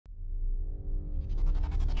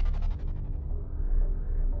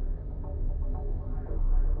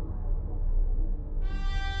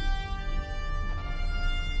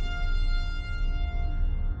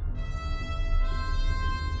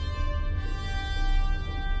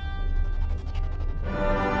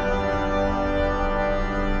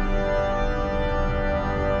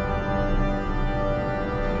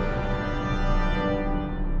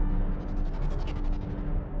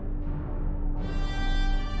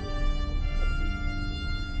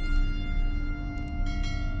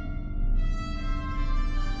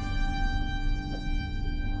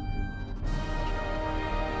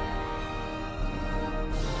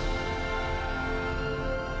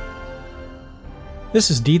This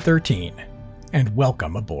is D13, and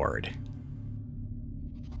welcome aboard.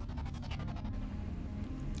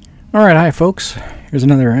 Alright, hi folks. Here's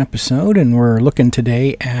another episode, and we're looking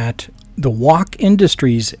today at the WoK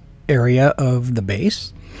Industries area of the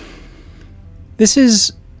base. This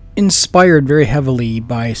is inspired very heavily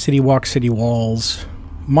by Citywokcitywall's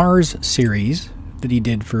Mars series that he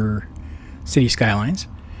did for Cities Skylines.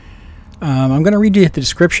 I'm going to read you the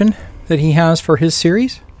description that he has for his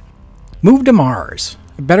series. Move to Mars.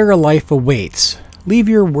 A better life awaits. Leave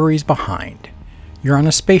your worries behind. You're on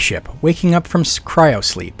a spaceship, waking up from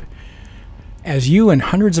cryosleep. As you and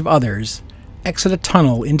hundreds of others exit a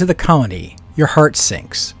tunnel into the colony, your heart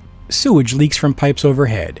sinks. Sewage leaks from pipes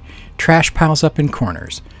overhead. Trash piles up in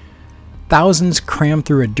corners. Thousands cram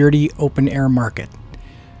through a dirty open-air market.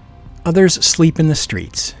 Others sleep in the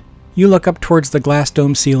streets. You look up towards the glass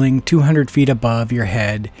dome ceiling 200 feet above your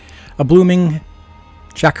head. A blooming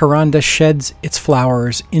jacaranda sheds its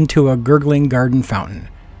flowers into a gurgling garden fountain.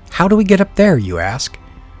 How do we get up there, you ask?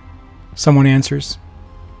 Someone answers,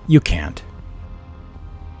 you can't.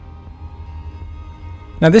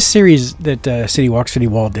 Now this series that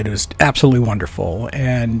Citywokcitywall did was absolutely wonderful,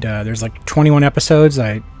 and there's like 21 episodes.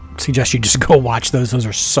 I suggest you just go watch those. Those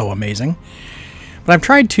are so amazing. But I've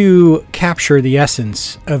tried to capture the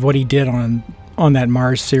essence of what he did on that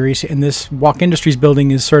Mars series, and this WoK Industries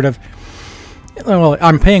building is sort of, well,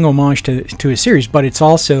 I'm paying homage to his series, but it's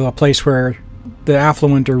also a place where the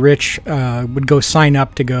affluent or rich would go sign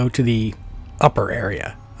up to go to the upper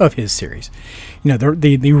area of his series. You know,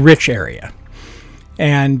 the rich area.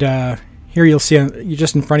 And here you'll see,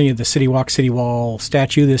 just in front of you, the Citywokcitywall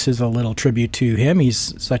statue. This is a little tribute to him.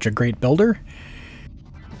 He's such a great builder.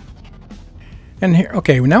 And here,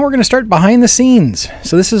 okay, now we're going to start behind the scenes.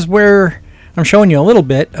 So this is where I'm showing you a little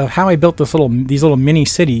bit of how I built these little mini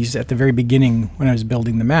cities at the very beginning when I was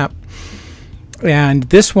building the map. And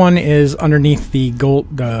this one is underneath the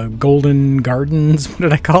Golden Gardens, what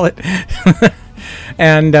did I call it?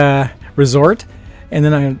 and resort. And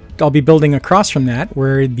then I'll be building across from that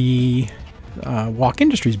where the WoK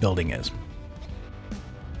Industries building is.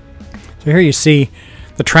 So here you see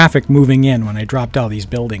the traffic moving in when I dropped all these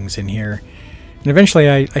buildings in here. And eventually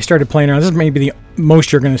I started playing around. This is maybe the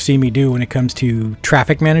most you're going to see me do when it comes to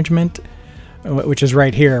traffic management, which is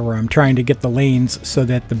right here where I'm trying to get the lanes so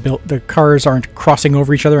that the cars aren't crossing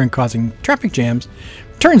over each other and causing traffic jams.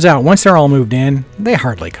 Turns out once they're all moved in, they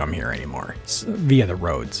hardly come here anymore via the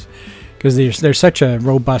roads, because there's such a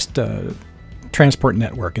robust transport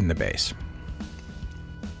network in the base.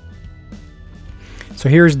 So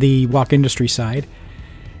here's the WoK Industry side,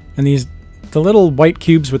 and the little white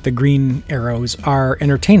cubes with the green arrows are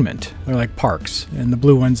entertainment. They're like parks, and the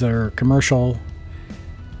blue ones are commercial,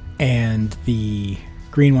 and the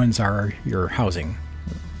green ones are your housing.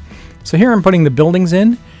 So here I'm putting the buildings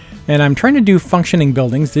in, and I'm trying to do functioning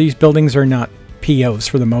buildings. These buildings are not POs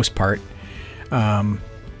for the most part.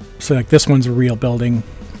 So like this one's a real building.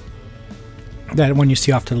 That one you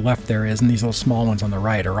see off to the left there is, and these little small ones on the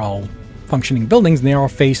right are all functioning buildings, and they all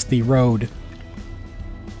face the road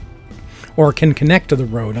or can connect to the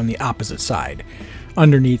road on the opposite side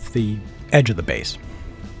underneath the edge of the base.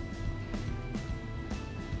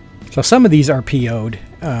 So some of these are PO'd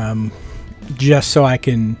just so I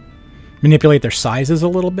can manipulate their sizes a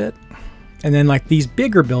little bit. And then like these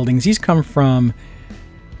bigger buildings, these come from,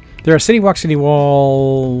 they're a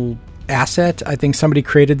Citywokcitywall asset. I think somebody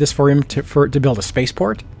created this for him to build a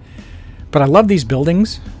spaceport. But I love these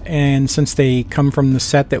buildings, and since they come from the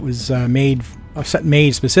set that was made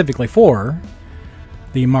specifically for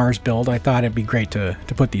the Mars build, I thought it'd be great to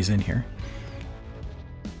put these in here.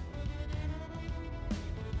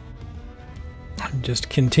 Just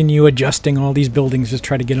continue adjusting all these buildings, just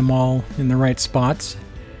try to get them all in the right spots.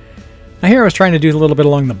 Now here I was trying to do a little bit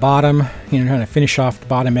along the bottom, trying to finish off the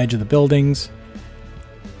bottom edge of the buildings.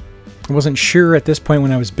 I wasn't sure at this point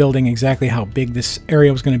when I was building exactly how big this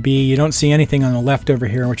area was going to be. You don't see anything on the left over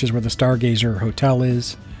here, which is where the Stargazer Hotel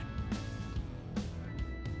is.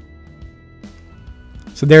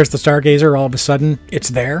 So there's the Stargazer. All of a sudden, it's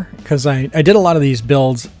there, because I did a lot of these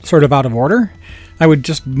builds sort of out of order. I would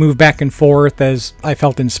just move back and forth as I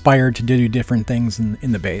felt inspired to do different things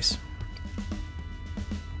in the base.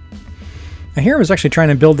 Now here I was actually trying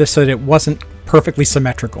to build this so that it wasn't perfectly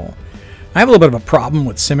symmetrical. I have a little bit of a problem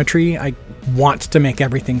with symmetry. I want to make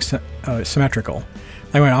everything symmetrical.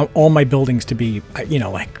 I want all my buildings to be,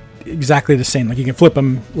 like exactly the same. Like you can flip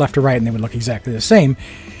them left or right and they would look exactly the same.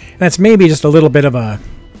 And that's maybe just a little bit of a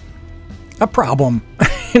problem.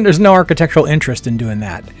 And there's no architectural interest in doing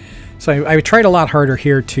that. So I tried a lot harder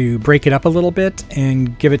here to break it up a little bit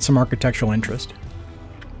and give it some architectural interest.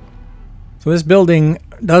 So this building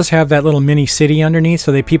does have that little mini city underneath,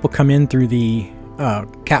 so that people come in through the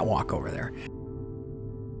catwalk over there.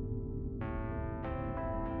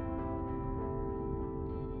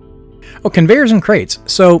 Oh, conveyors and crates.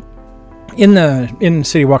 So in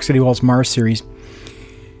Citywokcitywall's Mars series,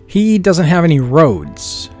 he doesn't have any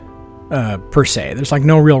roads per se. There's like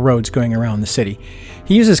no real roads going around the city.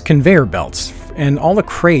 He uses conveyor belts, and all the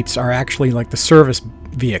crates are actually like the service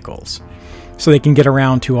vehicles, so they can get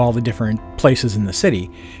around to all the different places in the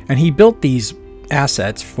city. And he built these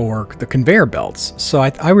assets for the conveyor belts. So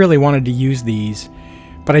I really wanted to use these,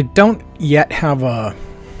 but I don't yet have a...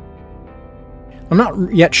 I'm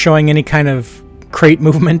not yet showing any kind of crate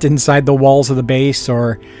movement inside the walls of the base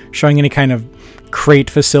or showing any kind of crate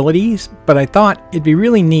facilities, but I thought it'd be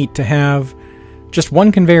really neat to have just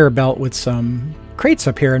one conveyor belt with some crates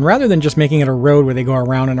up here, and rather than just making it a road where they go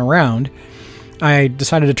around and around, I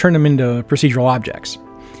decided to turn them into procedural objects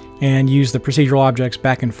and use the procedural objects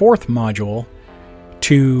back and forth module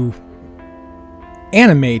to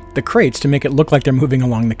animate the crates to make it look like they're moving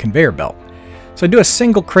along the conveyor belt. So I do a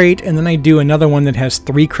single crate, and then I do another one that has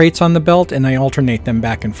 3 crates on the belt, and I alternate them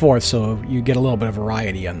back and forth so you get a little bit of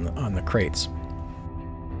variety on the crates.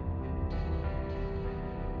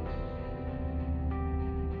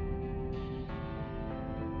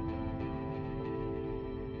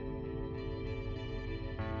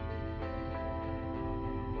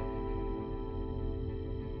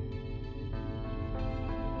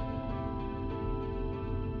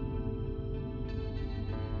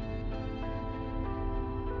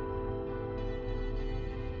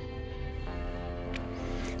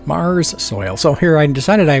 Mars soil. So here I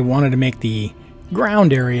decided I wanted to make the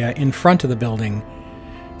ground area in front of the building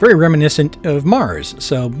very reminiscent of Mars.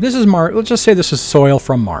 So this is Mars. Let's just say this is soil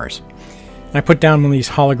from Mars. And I put down one of these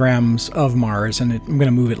holograms of Mars, and I'm going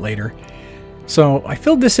to move it later. So I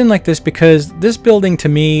filled this in like this because this building to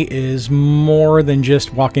me is more than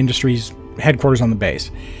just WoK Industries headquarters on the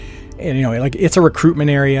base. And, you know, like, it's a recruitment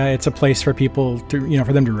area. It's a place for people to, you know,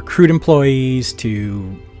 for them to recruit employees, to,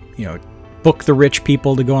 you know, book the rich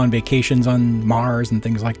people to go on vacations on Mars and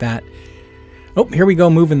things like that. Oh, here we go,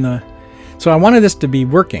 moving the... So I wanted this to be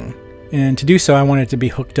working, and to do so I wanted it to be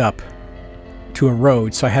hooked up to a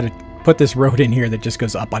road, so I had to put this road in here that just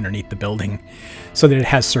goes up underneath the building so that it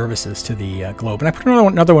has services to the globe. And I put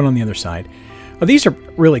another one on the other side. Oh, these are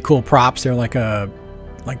really cool props. They're like I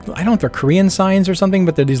don't know if they're Korean signs or something,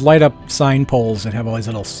 but they're these light up sign poles that have all these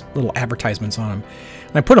little advertisements on them.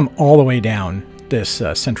 And I put them all the way down this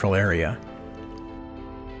central area.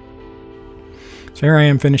 So here I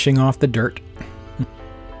am finishing off the dirt.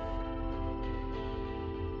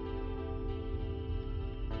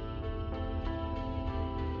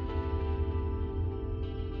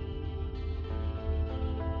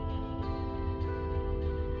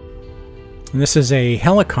 And this is a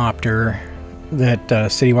helicopter that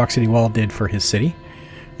Citywokcitywall did for his city.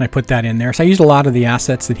 And I put that in there. So I used a lot of the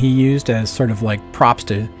assets that he used as sort of like props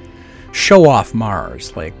to show off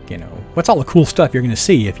Mars. Like, you know, what's all the cool stuff you're going to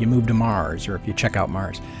see if you move to Mars or if you check out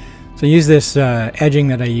Mars. So I use this edging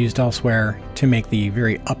that I used elsewhere to make the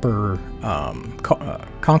very upper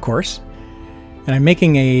concourse. And I'm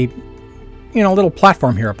making a, you know, little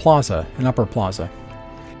platform here, a plaza, an upper plaza.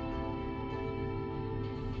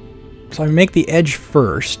 So I make the edge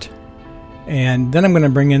first, and then I'm going to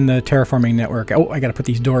bring in the terraforming network. Oh, I got to put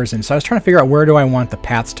these doors in. So I was trying to figure out where do I want the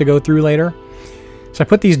paths to go through later. So I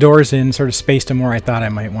put these doors in, sort of spaced them where I thought I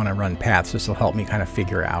might want to run paths. This will help me kind of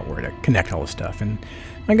figure out where to connect all this stuff. And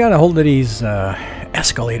I got a hold of these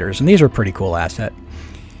escalators, and these are a pretty cool asset.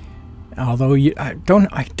 Although I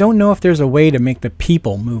don't know if there's a way to make the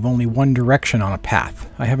people move only one direction on a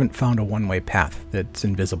path. I haven't found a one-way path that's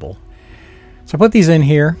invisible. So I put these in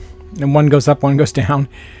here. And one goes up, one goes down.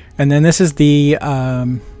 And then this is the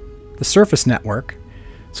surface network,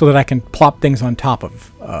 so that I can plop things on top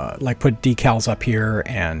of, like put decals up here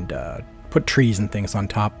and put trees and things on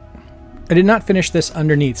top. I did not finish this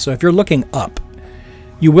underneath, so if you're looking up,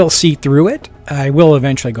 you will see through it. I will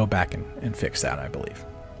eventually go back and fix that, I believe.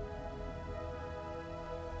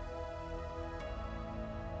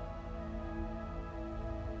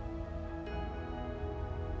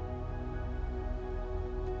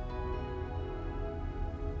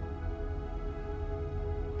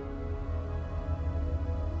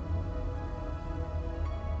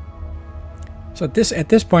 So at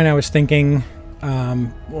this point, I was thinking,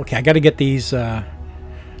 okay, I got to get these. I'm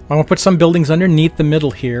gonna put some buildings underneath the middle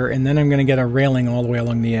here, and then I'm gonna get a railing all the way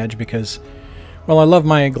along the edge because, well, I love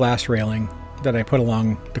my glass railing that I put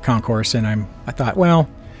along the concourse, and I thought, well,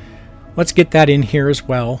 let's get that in here as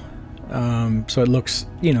well, so it looks,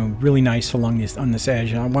 you know, really nice along on this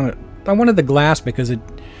edge. And I I wanted the glass because it,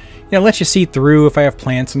 lets you see through if I have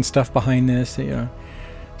plants and stuff behind this. So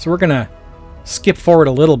we're gonna skip forward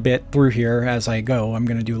a little bit through here as I go. I'm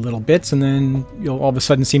gonna do little bits, and then you'll all of a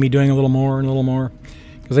sudden see me doing a little more and a little more,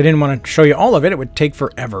 because I didn't want to show you all of it. It would take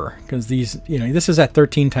forever, because these, this is at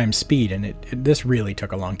 13 times speed, and this really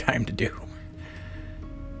took a long time to do.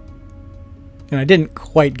 And I didn't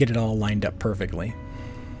quite get it all lined up perfectly.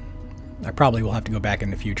 I probably will have to go back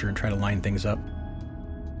in the future and try to line things up.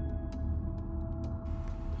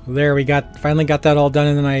 So there we finally got that all done,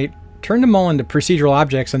 and then I turned them all into procedural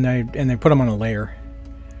objects, and I put them on a layer.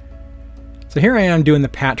 So here I am doing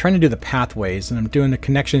trying to do the pathways, and I'm doing the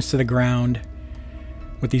connections to the ground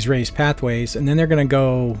with these raised pathways, and then they're going to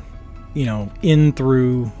go, in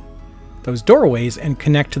through those doorways and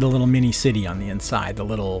connect to the little mini city on the inside, the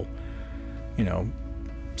little,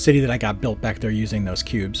 city that I got built back there using those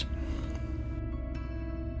cubes.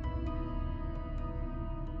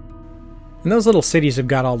 And those little cities have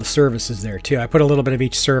got all the services there too. I put a little bit of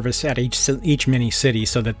each service at each mini city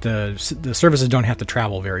so that the services don't have to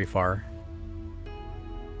travel very far.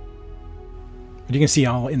 But you can see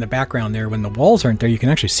all in the background there, when the walls aren't there, you can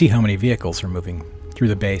actually see how many vehicles are moving through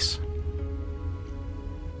the base.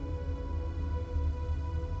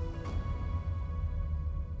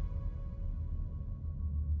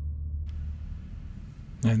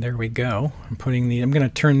 And there we go. I'm going to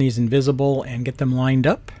turn these invisible and get them lined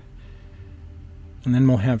up. And then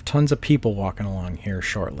we'll have tons of people walking along here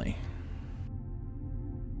shortly.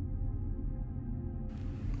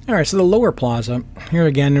 Alright, so the lower plaza, here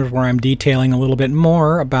again is where I'm detailing a little bit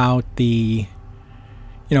more about the,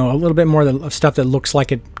 a little bit more of stuff that looks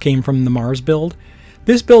like it came from the Mars build.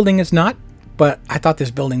 This building is not, but I thought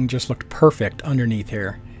this building just looked perfect underneath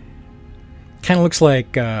here. Kind of looks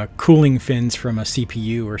like cooling fins from a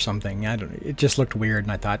CPU or something. It just looked weird,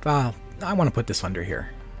 and I thought, I want to put this under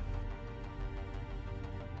here.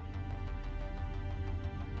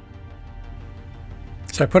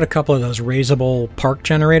 So I put a couple of those raisable park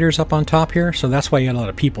generators up on top here, so that's why you got a lot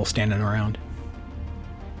of people standing around.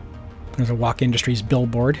 There's a WoK Industries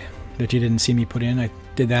billboard that you didn't see me put in. I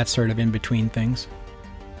did that sort of in between things.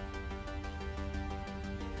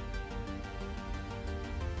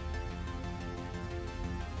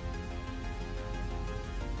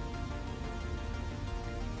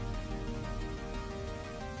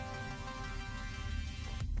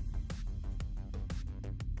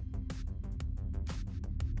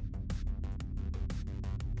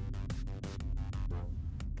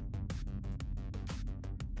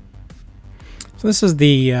 So this is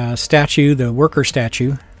the statue, the worker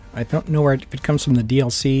statue. I don't know if it comes from the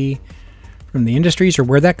DLC, from the Industries, or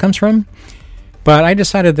where that comes from. But I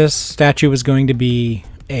decided this statue was going to be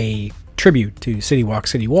a tribute to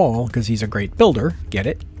Citywokcitywall, because he's a great builder. Get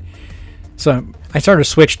it? So I sort of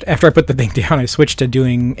switched, after I put the thing down, I switched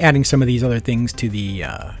to adding some of these other things to the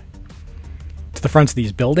fronts of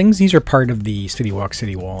these buildings. These are part of the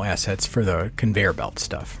Citywokcitywall assets for the conveyor belt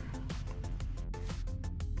stuff.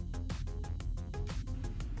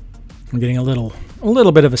 I'm getting a little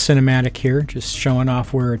bit of a cinematic here, just showing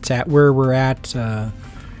off where it's at, where we're at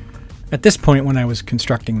this point when I was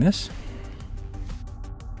constructing this.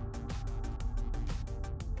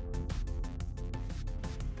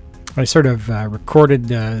 I sort of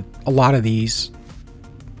recorded a lot of these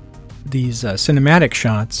cinematic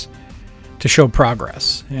shots to show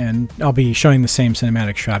progress, and I'll be showing the same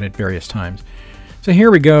cinematic shot at various times. So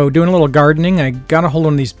here we go, doing a little gardening. I got a hold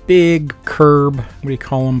of these big curb, what do you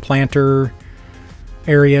call them, planter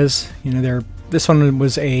areas. This one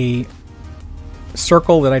was a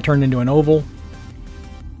circle that I turned into an oval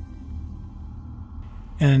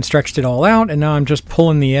and stretched it all out, and now I'm just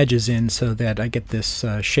pulling the edges in so that I get this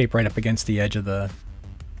shape right up against the edge of the...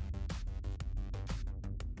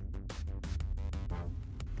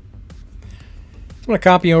 So I'm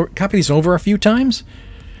going to copy these over a few times.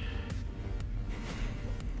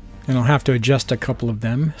 And I'll have to adjust a couple of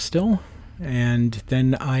them still. And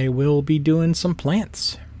then I will be doing some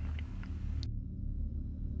plants.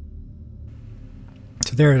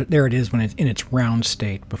 So there it is when it's in its round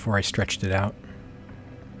state before I stretched it out.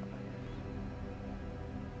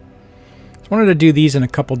 So I wanted to do these in a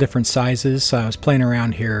couple different sizes. So I was playing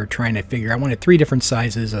around here trying to figure. I wanted 3 different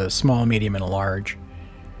sizes, a small, medium, and a large.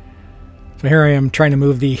 So here I am trying to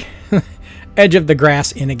move the edge of the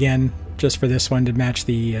grass in again, just for this one to match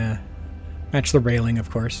the railing, of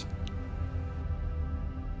course.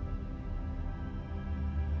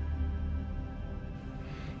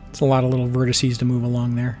 It's a lot of little vertices to move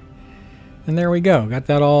along there. And there we go. Got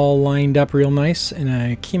that all lined up real nice. And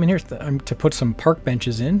I came in here to put some park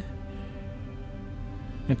benches in.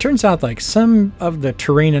 It turns out like some of the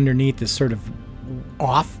terrain underneath is sort of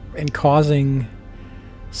off and causing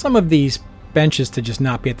some of these benches to just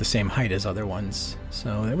not be at the same height as other ones.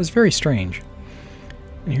 So it was very strange.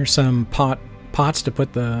 And here's some pots to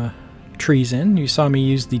put the trees in. You saw me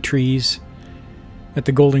use the trees at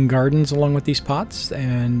the Golden Gardens along with these pots,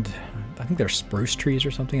 and I think they're spruce trees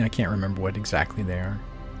or something. I can't remember what exactly they are.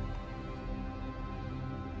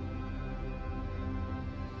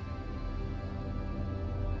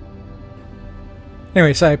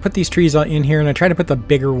 Anyway, so I put these trees in here, and I try to put the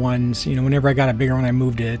bigger ones, you know, whenever I got a bigger one, I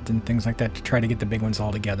moved it and things like that to try to get the big ones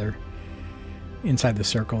all together inside the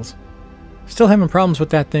circles. Still having problems with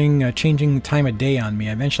that thing changing time of day on me.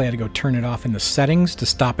 I eventually had to go turn it off in the settings to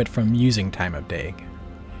stop it from using time of day,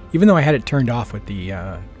 even though I had it turned off with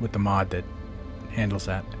the mod that handles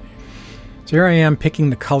that. So here I am picking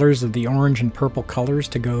the colors of the orange and purple colors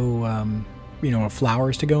to go, you know,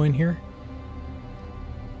 flowers to go in here.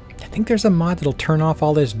 I think there's a mod that'll turn off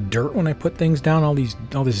all this dirt when I put things down, all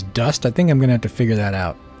this dust. I think I'm gonna have to figure that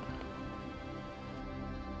out.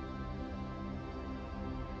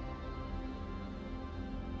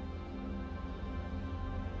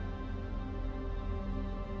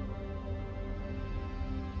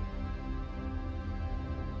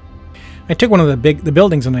 I took one of the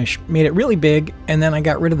buildings and I made it really big, and then I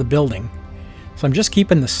got rid of the building. So I'm just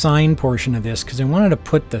keeping the sign portion of this because I wanted to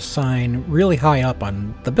put the sign really high up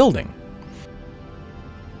on the building.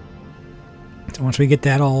 So once we get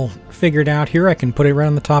that all figured out here, I can put it right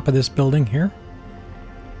on the top of this building here.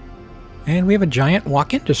 And we have a giant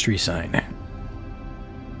WoK Industries sign.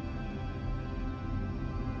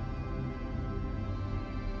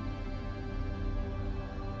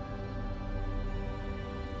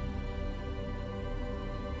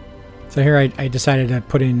 So here I decided to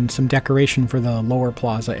put in some decoration for the lower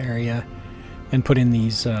plaza area and put in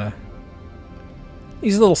these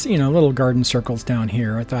little, you know, little garden circles down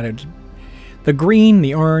here. I thought the green,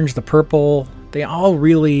 the orange, the purple, they all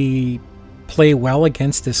really play well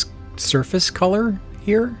against this surface color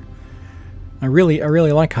here. I really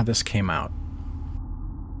like how this came out.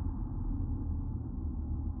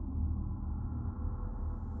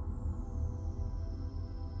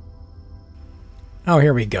 Oh,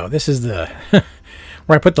 here we go. This is the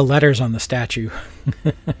where I put the letters on the statue.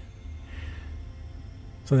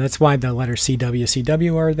 So that's why the letters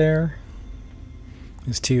CWCW are there.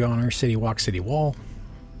 Is to honor Citywokcitywall,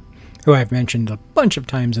 who I've mentioned a bunch of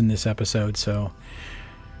times in this episode, so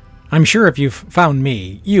I'm sure if you've found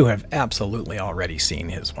me, you have absolutely already seen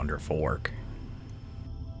his wonderful work.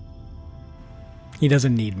 He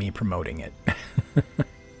doesn't need me promoting it.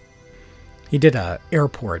 He did an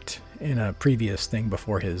airport in a previous thing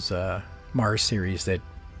before his Mars series that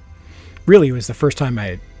really was the first time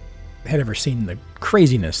I had ever seen the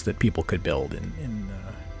craziness that people could build in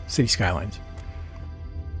Cities Skylines.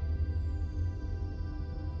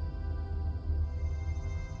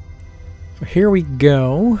 So here we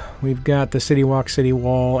go. We've got the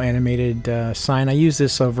Citywokcitywall animated sign. I use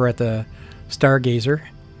this over at the Stargazer.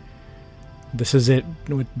 This is it,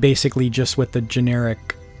 basically just with the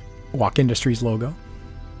generic WoK Industries logo.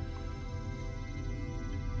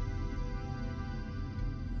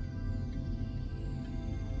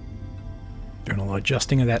 Doing a little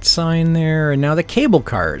adjusting of that sign there. And now the cable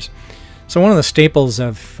cars. So one of the staples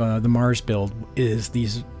of the Mars build is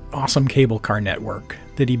these awesome cable car network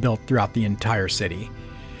that he built throughout the entire city.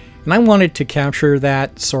 And I wanted to capture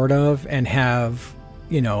that sort of and have,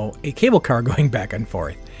 you know, a cable car going back and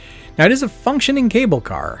forth. Now it is a functioning cable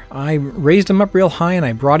car. I raised them up real high and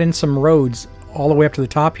I brought in some roads all the way up to the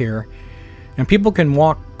top here. And people can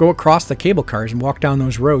go across the cable cars and walk down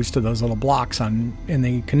those roads to those little blocks and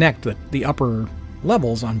they connect the upper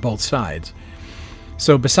levels on both sides.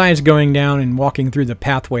 So besides going down and walking through the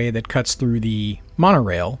pathway that cuts through the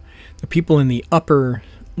monorail, the people in the upper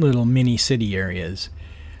little mini city areas,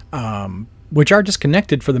 which are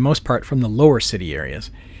disconnected for the most part from the lower city areas,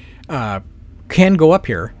 can go up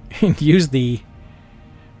here and use the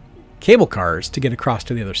cable cars to get across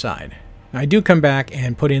to the other side. Now, I do come back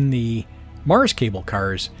and put in the Mars cable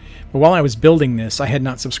cars, but while I was building this, I had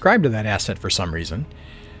not subscribed to that asset for some reason.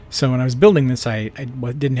 So when I was building this, I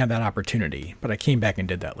didn't have that opportunity, but I came back and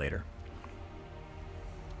did that later.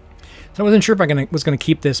 So I wasn't sure if I was going to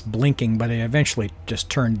keep this blinking, but I eventually just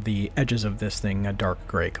turned the edges of this thing a dark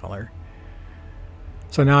gray color.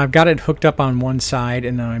 So now I've got it hooked up on one side,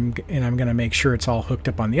 and I'm going to make sure it's all hooked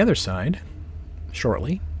up on the other side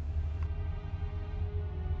shortly.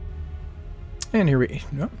 And here we...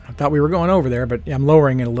 Oh, I thought we were going over there, but I'm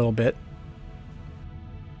lowering it a little bit.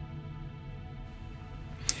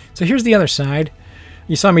 So here's the other side.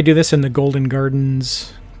 You saw me do this in the Golden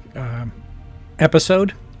Gardens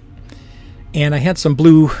episode. And I had some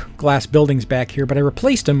blue glass buildings back here, but I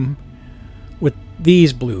replaced them with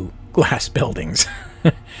these blue glass buildings.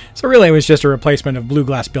 So really it was just a replacement of blue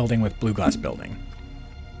glass building with blue glass building.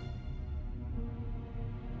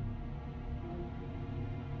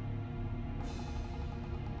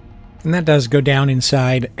 And that does go down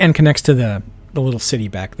inside and connects to the little city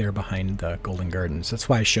back there behind the Golden Gardens. That's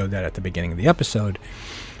why I showed that at the beginning of the episode,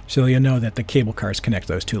 so you'll know that the cable cars connect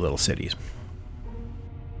those two little cities.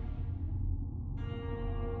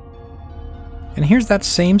 And here's that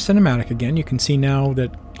same cinematic again. You can see now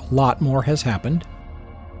that a lot more has happened.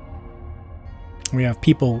 We have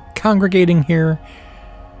people congregating here.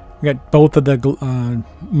 We got both of the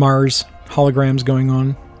Mars holograms going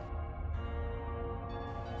on.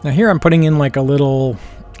 Now here I'm putting in like a little,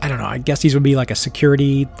 I don't know, I guess these would be like a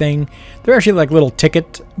security thing. They're actually like little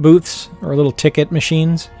ticket booths or little ticket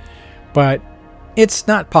machines, but it's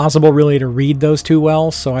not possible really to read those too well.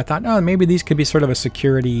 So I thought, oh, maybe these could be sort of a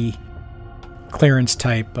security clearance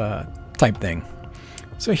type thing.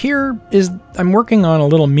 So here is, I'm working on a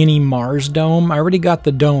little mini Mars dome. I already got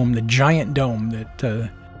the dome, the giant dome that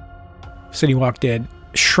Citywok did,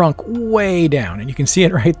 shrunk way down, and you can see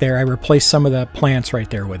it right there. I replaced some of the plants right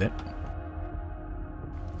there with it.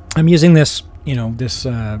 I'm using this, you know, this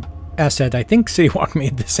asset. I think Citywok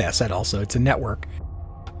made this asset also. It's a network.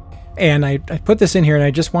 And I put this in here, and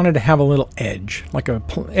I just wanted to have a little edge, like a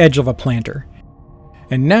edge of a planter.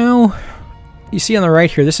 And now, you see on the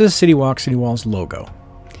right here, this is Citywokcitywall's logo.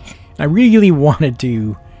 I really wanted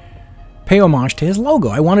to pay homage to his logo.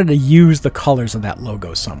 I wanted to use the colors of that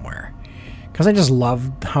logo somewhere, because I just love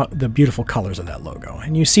the beautiful colors of that logo.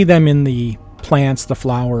 And you see them in the plants, the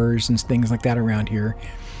flowers, and things like that around here.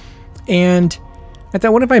 And I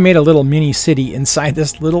thought, what if I made a little mini city inside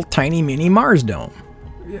this little tiny mini Mars dome?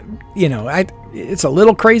 You know, it's a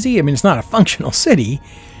little crazy. I mean, it's not a functional city,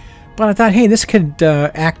 but I thought, hey, this could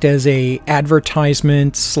act as a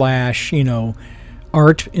advertisement slash, you know,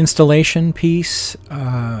 art installation piece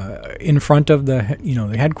in front of the, you know,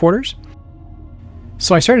 the headquarters.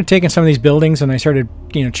 So I started taking some of these buildings and I started,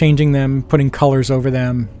 you know, changing them, putting colors over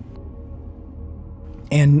them,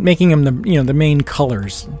 and making them the, you know, the main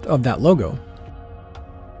colors of that logo.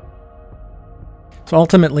 So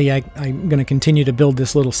ultimately, I'm going to continue to build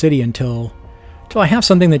this little city until I have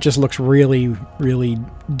something that just looks really, really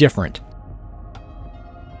different.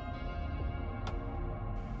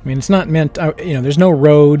 I mean, it's not meant, you know, there's no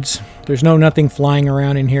roads, there's nothing flying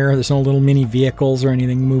around in here, there's no little mini vehicles or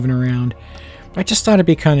anything moving around. I just thought it'd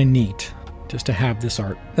be kind of neat just to have this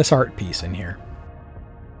art piece in here.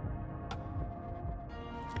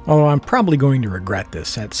 Although I'm probably going to regret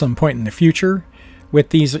this at some point in the future,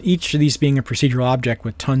 with each of these being a procedural object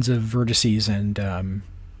with tons of vertices and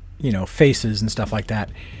you know, faces and stuff like that.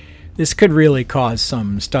 This could really cause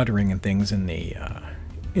some stuttering and things in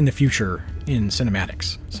the future in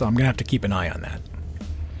cinematics. So I'm gonna have to keep an eye on that. I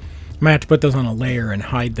might have to put those on a layer and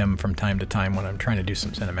hide them from time to time when I'm trying to do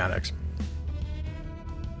some cinematics.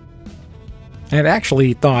 I had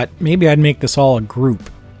actually thought maybe I'd make this all a group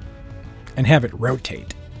and have it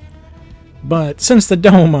rotate. But since the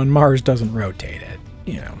dome on Mars doesn't rotate it,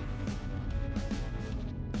 you know.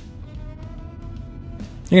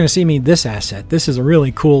 You're going to see me this asset. This is a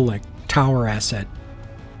really cool like tower asset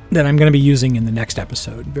that I'm going to be using in the next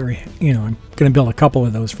episode. You know, I'm going to build a couple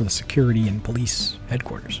of those for the security and police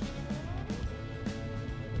headquarters.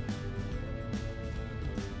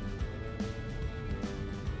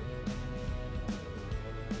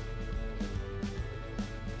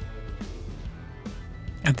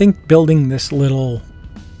 I think building this little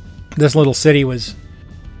city was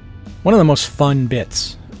one of the most fun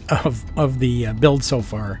bits of the build so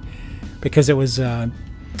far, because it was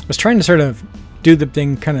trying to sort of do the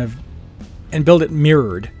thing kind of and build it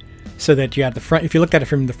mirrored, so that you had the front. If you looked at it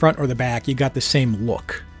from the front or the back, you got the same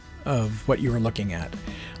look of what you were looking at.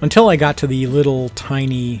 Until I got to the little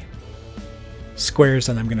tiny squares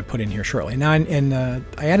that I'm going to put in here shortly. Now,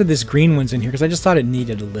 I added this green ones in here because I just thought it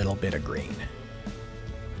needed a little bit of green.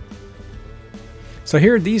 So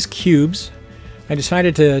here are these cubes. I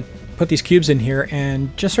decided to put these cubes in here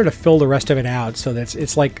and just sort of fill the rest of it out, so that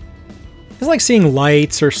it's like seeing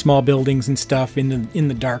lights or small buildings and stuff in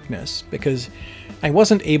the darkness, because I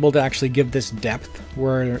wasn't able to actually give this depth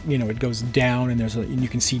where, you know, it goes down and you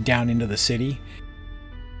can see down into the city.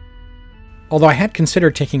 Although I had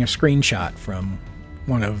considered taking a screenshot from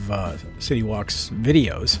one of Citywok's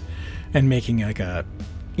videos and making like a,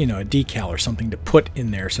 you know, a decal or something to put in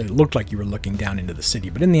there so it looked like you were looking down into the city.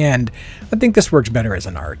 But in the end, I think this works better as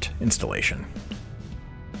an art installation.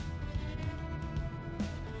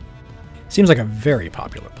 Seems like a very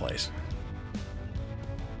popular place.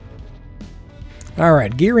 All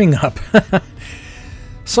right, gearing up.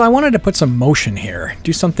 So I wanted to put some motion here,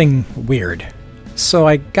 do something weird. So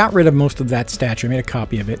I got rid of most of that statue, I made a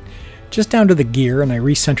copy of it, just down to the gear, and I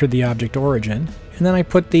recentered the object origin, and then I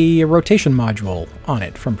put the rotation module on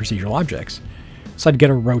it from procedural objects. So I'd get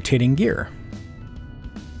a rotating gear.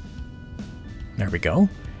 There we go.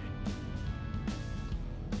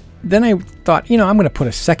 Then I thought, I'm going to put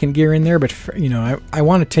a second gear in there, but I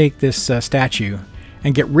want to take this statue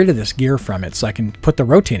and get rid of this gear from it so I can put the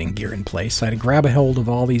rotating gear in place. So I had to grab a hold of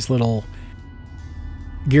all these little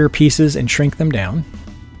gear pieces and shrink them down.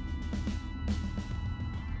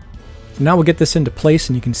 So now we'll get this into place,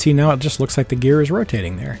 and you can see now it just looks like the gear is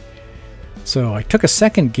rotating there. So I took a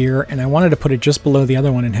second gear and I wanted to put it just below the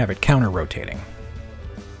other one and have it counter-rotating.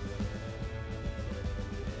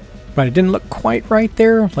 But it didn't look quite right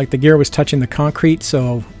there, like the gear was touching the concrete,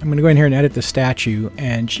 so I'm going to go in here and edit the statue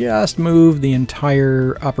and just move the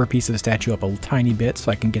entire upper piece of the statue up a tiny bit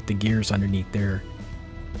so I can get the gears underneath there,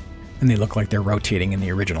 and they look like they're rotating in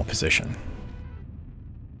the original position.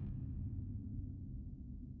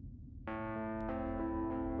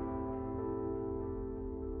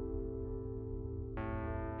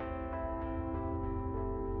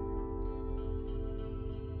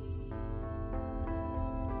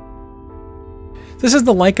 This is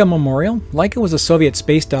the Laika Memorial. Laika was a Soviet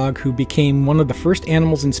space dog who became one of the first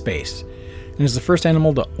animals in space, and is the first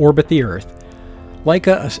animal to orbit the Earth.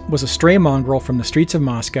 Laika was a stray mongrel from the streets of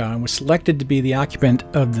Moscow and was selected to be the occupant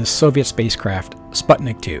of the Soviet spacecraft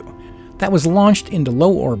Sputnik 2. That was launched into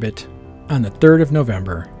low orbit on the 3rd of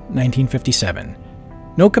November, 1957.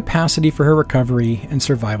 No capacity for her recovery and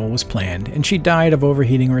survival was planned, and she died of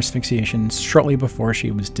overheating or asphyxiation shortly before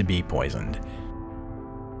she was to be poisoned.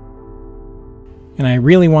 And I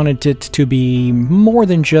really wanted it to be more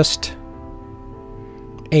than just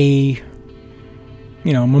a,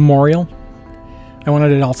 memorial. I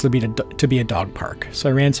wanted it also to be a dog park. So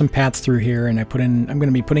I ran some paths through here, and I'm going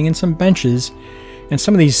to be putting in some benches and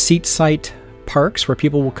some of these seat site parks where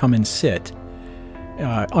people will come and sit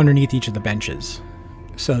underneath each of the benches.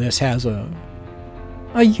 So this has a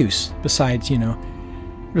use besides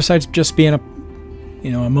just being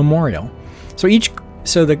a memorial.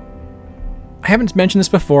 I haven't mentioned this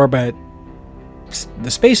before, but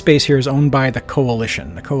the space base here is owned by the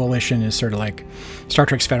Coalition. The Coalition is sort of like Star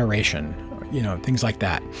Trek's Federation, things like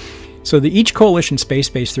that. So each Coalition space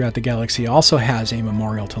base throughout the galaxy also has a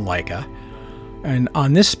memorial to Laika. And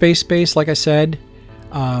on this space base, like I said,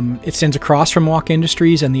 it stands across from WoK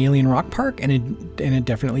Industries and the Alien Rock Park, and it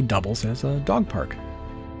definitely doubles as a dog park.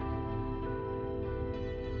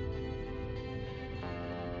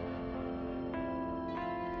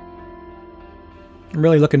 I'm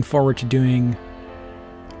really looking forward to doing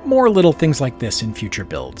more little things like this in future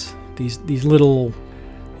builds. These little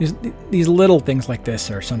things like this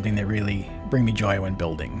are something that really bring me joy when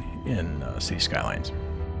building in Cities Skylines.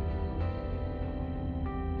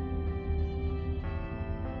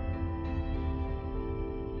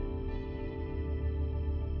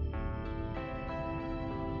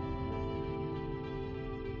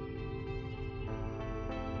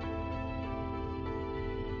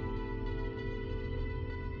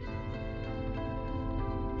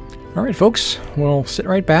 Alright folks, we'll sit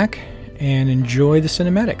right back and enjoy the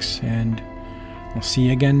cinematics, and we'll see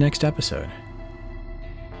you again next episode.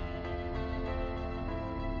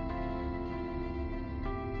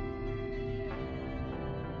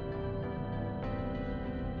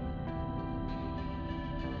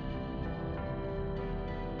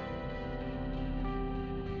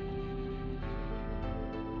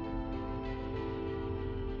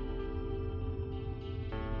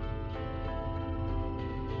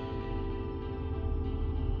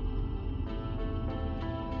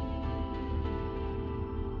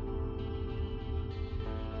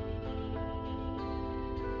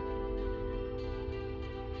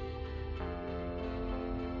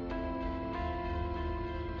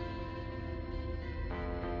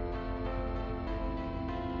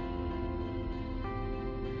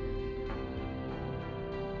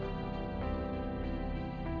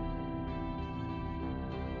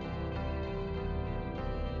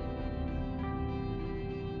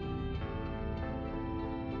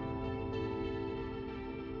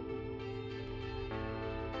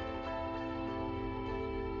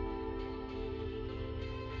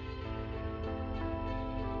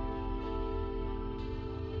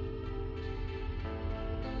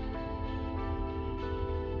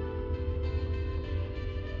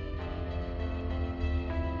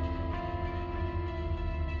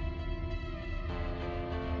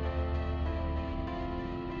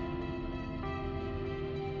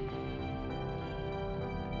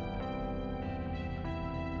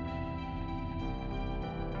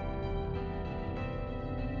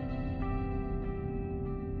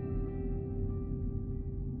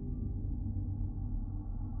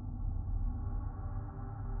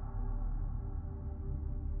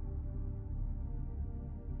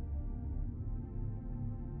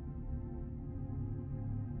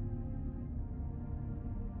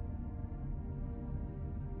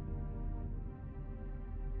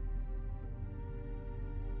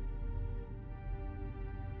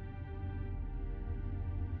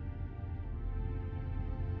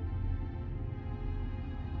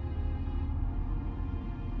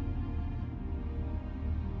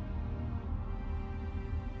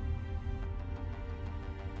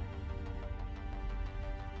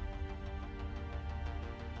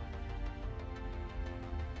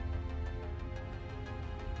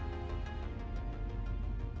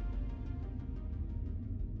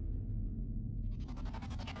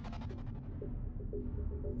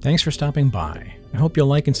 Thanks for stopping by. I hope you'll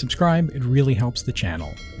like and subscribe. It really helps the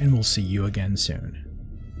channel, and we'll see you again soon.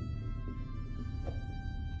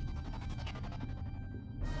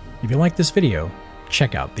 If you like this video,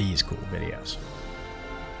 check out these cool videos.